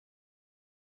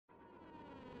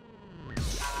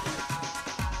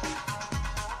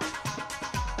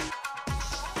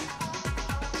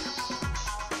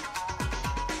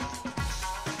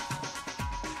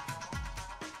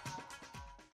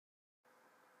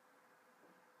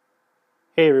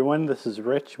Hey everyone, this is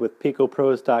Rich with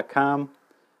PicoPros.com.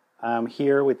 I'm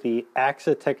here with the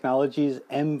AAXA Technologies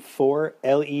M4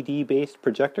 LED based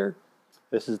projector.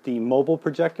 This is the mobile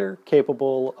projector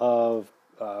capable of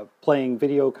playing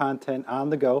video content on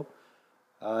the go.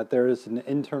 There is an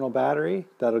internal battery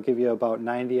that'll give you about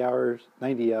 90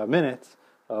 minutes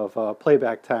of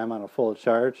playback time on a full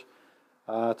charge.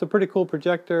 It's a pretty cool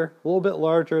projector, a little bit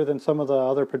larger than some of the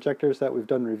other projectors that we've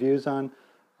done reviews on,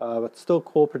 but still a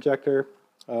cool projector.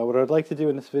 What I'd like to do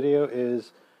in this video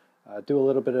is do a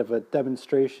little bit of a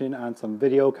demonstration on some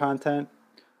video content.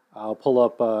 I'll pull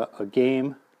up a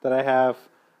game that I have.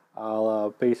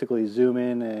 I'll basically zoom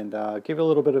in and give you a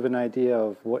little bit of an idea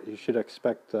of what you should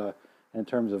expect in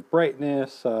terms of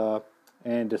brightness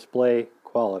and display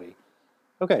quality.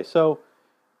 Okay, so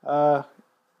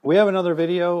we have another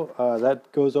video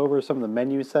that goes over some of the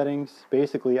menu settings.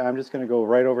 Basically, I'm just going to go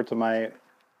right over to my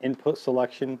input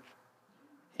selection.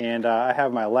 And I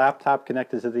have my laptop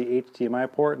connected to the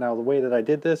HDMI port. Now the way that I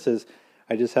did this is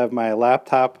I just have my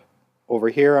laptop over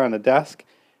here on a desk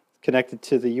connected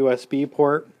to the USB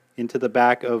port into the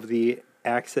back of the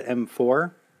AAXA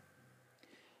M4.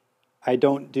 I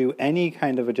don't do any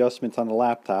kind of adjustments on the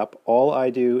laptop. All I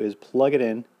do is plug it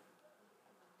in.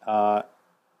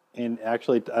 And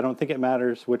actually, I don't think it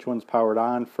matters which one's powered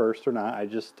on first or not. I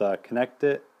just connect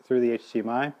it through the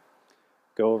HDMI.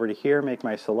 Go over to here, make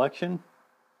my selection.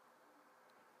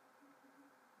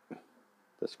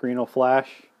 The screen will flash,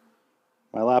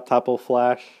 my laptop will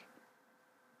flash,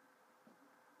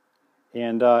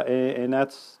 and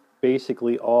that's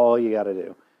basically all you got to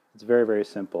do. It's very, very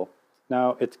simple.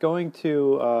 Now, it's going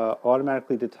to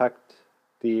automatically detect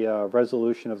the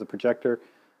resolution of the projector.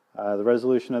 The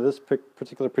resolution of this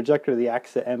particular projector, the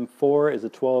AAXA M4, is a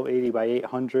 1280 by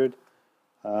 800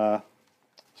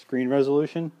 screen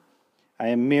resolution. I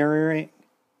am mirroring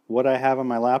what I have on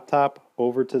my laptop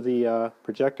over to the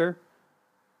projector.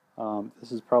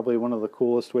 This is probably one of the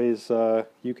coolest ways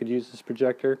you could use this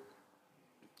projector.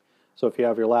 So if you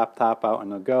have your laptop out on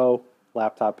the go,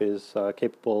 laptop is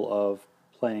capable of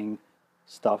playing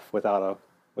stuff without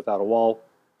a wall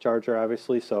charger,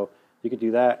 obviously. So you could do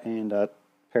that and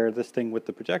pair this thing with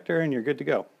the projector, and you're good to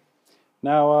go.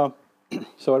 Now,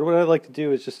 so what I'd like to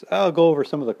do is I'll go over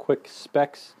some of the quick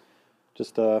specs,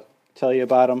 just to tell you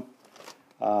about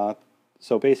them.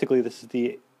 So basically, this is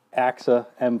the AAXA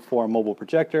M4 mobile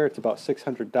projector. It's about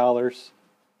 $600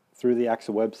 through the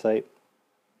AAXA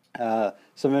website.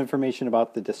 Some information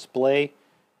about the display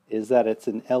is that it's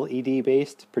an LED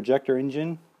based projector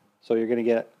engine, so you're going to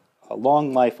get a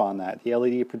long life on that. The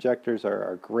LED projectors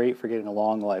are great for getting a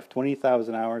long life,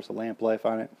 20,000 hours of lamp life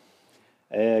on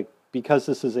it. Because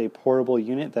this is a portable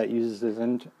unit that uses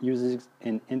an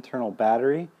internal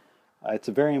battery, it's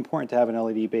very important to have an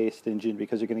LED based engine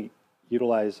because you're going to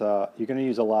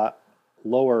use a lot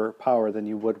lower power than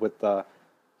you would with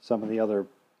some of the other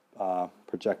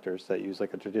projectors that use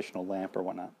like a traditional lamp or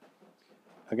whatnot.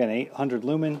 Again, 800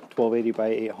 lumen, 1280 by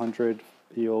 800.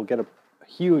 You'll get a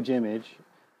huge image.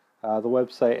 The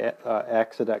website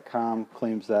AAXA.com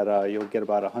claims that you'll get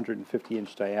about a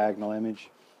 150-inch diagonal image.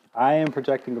 I am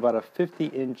projecting about a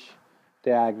 50-inch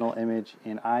diagonal image,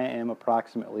 and I am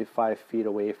approximately 5 feet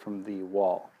away from the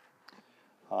wall.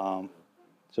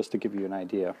 Just to give you an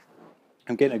idea.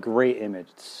 I'm getting a great image.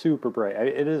 It's super bright.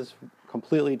 It is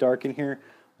completely dark in here,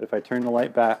 but if I turn the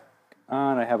light back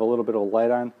on, I have a little bit of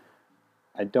light on.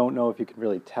 I don't know if you can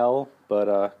really tell,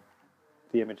 but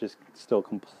the image is still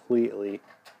completely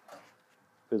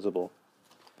visible.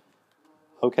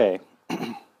 Okay.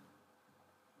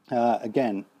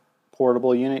 Again,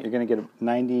 portable unit, you're going to get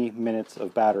 90 minutes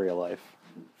of battery life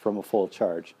from a full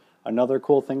charge. Another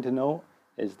cool thing to note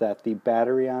is that the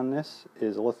battery on this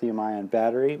is a lithium ion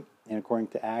battery, and according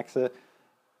to AAXA,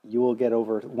 you will get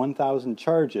over 1,000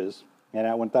 charges, and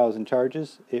at 1,000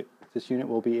 charges, this unit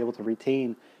will be able to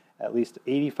retain at least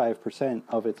 85%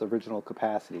 of its original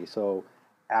capacity. So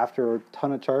after a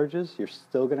ton of charges, you're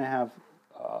still going to have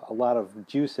a lot of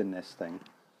juice in this thing.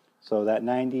 So that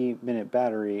 90-minute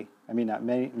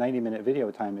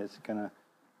video time is going to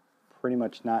pretty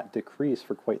much not decrease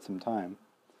for quite some time.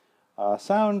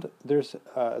 Sound, there's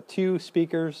 2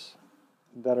 speakers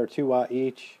that are 2 watt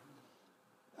each.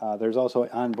 There's also an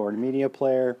onboard media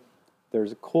player.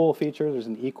 There's a cool feature. There's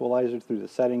an equalizer through the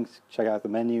settings. Check out the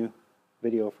menu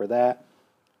video for that.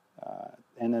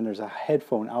 And then there's a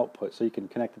headphone output, so you can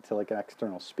connect it to like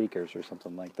external speakers or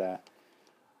something like that.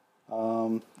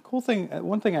 Cool thing.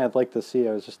 One thing I'd like to see,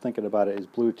 I was just thinking about it, is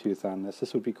Bluetooth on this.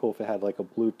 This would be cool if it had like a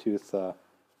Bluetooth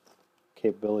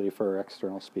capability for an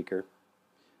external speaker.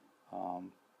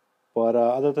 But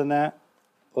other than that,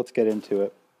 let's get into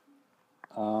it.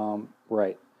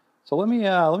 Right. So let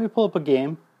me pull up a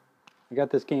game. I got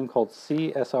this game called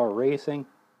CSR Racing.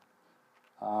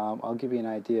 I'll give you an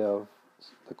idea of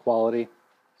the quality.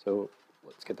 So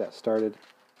let's get that started.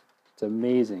 It's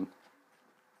amazing.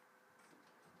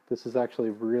 This is actually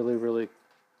really, really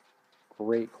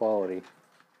great quality.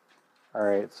 All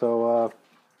right, so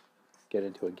get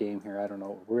into a game here. I don't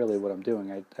know really what I'm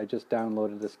doing. I just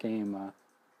downloaded this game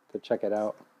to check it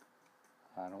out.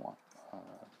 I don't want.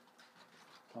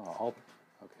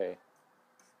 Okay.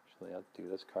 Actually, I'll do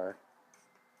this car.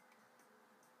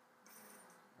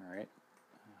 All right.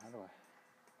 How do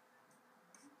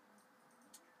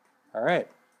I? All right.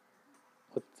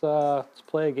 Let's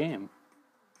play a game.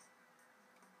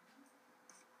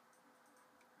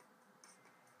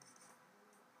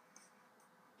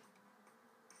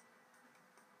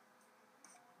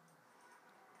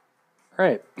 All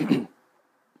right.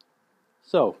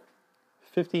 So,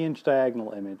 50-inch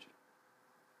diagonal image.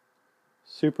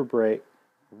 Super bright,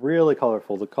 really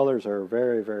colorful. The colors are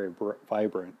very, very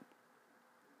vibrant.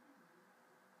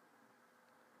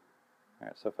 All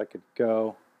right, so if I could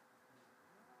go.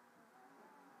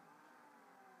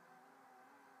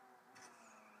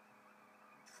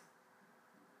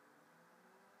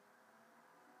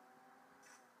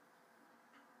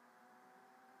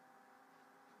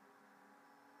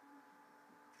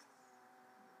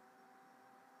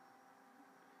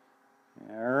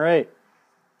 All right.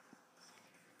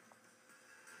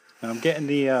 Now I'm getting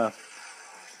the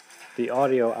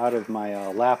audio out of my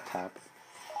laptop,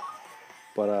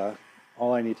 but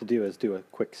all I need to do is do a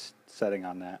quick setting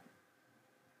on that.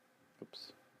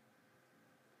 Oops.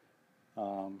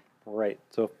 Right.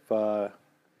 So if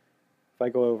I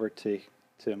go over to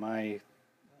my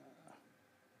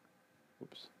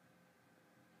oops,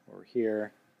 over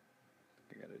here,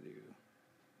 I gotta do.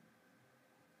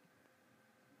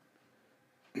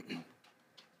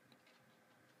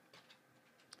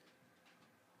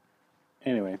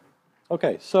 Anyway,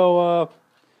 okay, so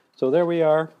there we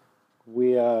are.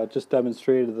 We just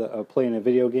demonstrated playing a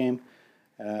video game.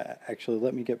 Actually,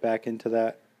 let me get back into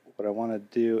that. What I want to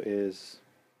do is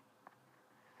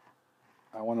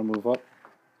I want to move up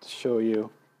to show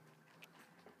you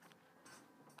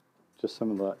just some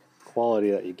of the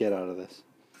quality that you get out of this.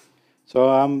 So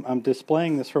I'm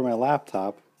displaying this for my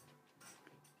laptop,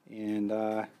 and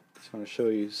just want to show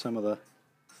you some of the.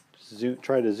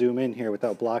 Try to zoom in here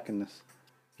without blocking this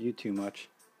view too much.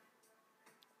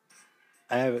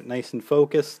 I have it nice and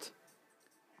focused.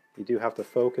 You do have to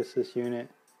focus this unit.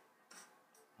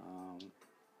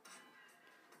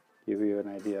 Give you an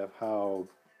idea of how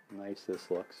nice this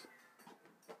looks.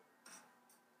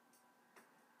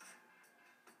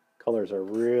 Colors are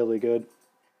really good.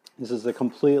 This is a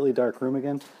completely dark room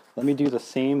again. Let me do the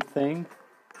same thing.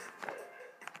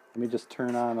 Let me just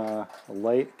turn on a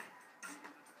light.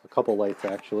 A couple lights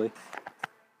actually.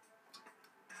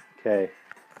 Okay.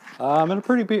 I'm in a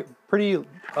pretty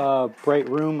bright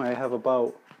room. I have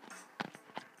about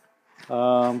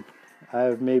I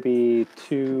have maybe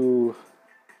two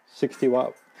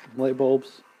 60-watt light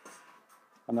bulbs.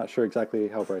 I'm not sure exactly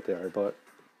how bright they are, but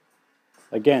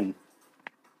again,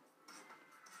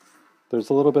 there's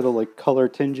a little bit of like color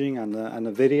tinging on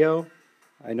the video.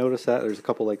 I noticed that there's a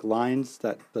couple like lines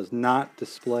that does not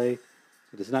display.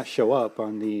 It does not show up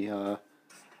on the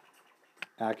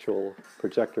actual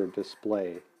projector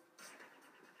display.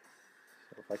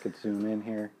 So if I could zoom in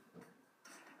here.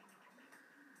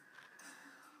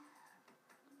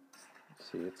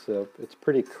 See, it's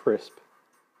pretty crisp.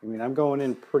 I mean, I'm going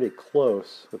in pretty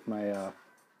close with my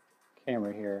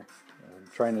camera here. I'm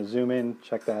trying to zoom in,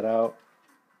 check that out.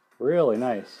 Really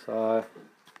nice. You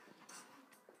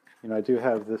know, I do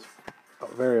have this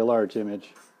very large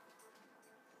image.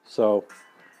 So,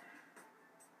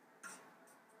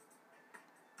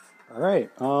 all right.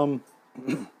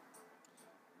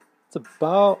 It's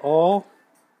about all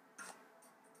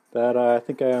that I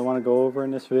think I want to go over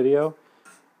in this video.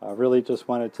 I really just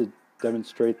wanted to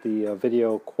demonstrate the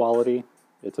video quality.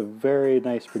 It's a very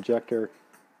nice projector,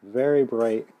 very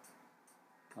bright,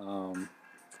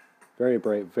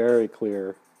 very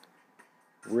clear,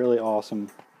 really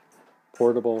awesome,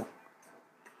 portable.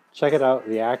 Check it out,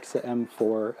 the AAXA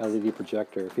M4 LED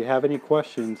projector. If you have any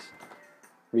questions,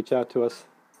 reach out to us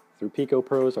through Pico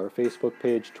Pros, our Facebook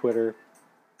page, Twitter,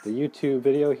 the YouTube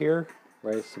video here.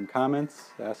 Write some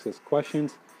comments, ask us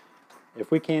questions.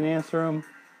 If we can't answer them,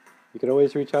 you can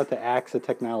always reach out to AAXA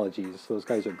Technologies. Those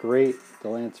guys are great.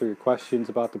 They'll answer your questions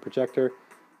about the projector.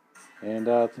 And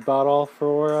that's about all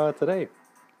for today.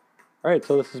 All right,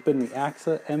 so this has been the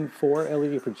AAXA M4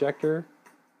 LED projector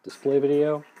display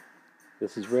video.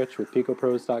 This is Rich with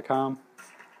PicoPros.com.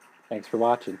 Thanks for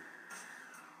watching.